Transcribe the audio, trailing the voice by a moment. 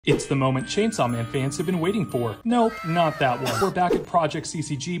It's the moment Chainsaw Man fans have been waiting for. Nope, not that one. We're back at Project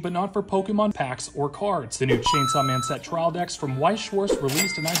CCG, but not for Pokemon packs or cards. The new Chainsaw Man set trial decks from Weiss Schwarz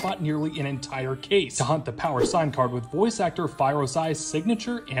released, and I bought nearly an entire case to hunt the power sign card with voice actor Firozai's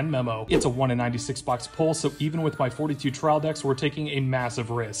signature and memo. It's a 1 in 96 box pull, so even with my 42 trial decks, we're taking a massive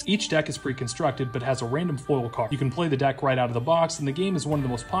risk. Each deck is pre-constructed, but has a random foil card. You can play the deck right out of the box, and the game is one of the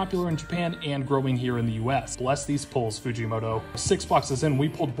most popular in Japan and growing here in the US. Bless these pulls, Fujimoto. 6 boxes in, we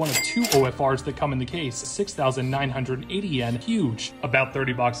pulled one of 2 OFRs that come in the case, 6,980 yen, huge. About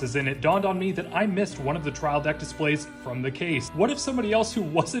 30 boxes in, it dawned on me that I missed one of the trial deck displays from the case. What if somebody else who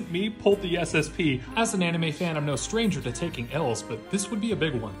wasn't me pulled the SSP? As an anime fan, I'm no stranger to taking L's, but this would be a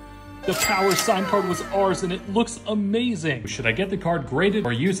big one. The power sign card was ours and it looks amazing. Should I get the card graded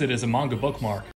or use it as a manga bookmark?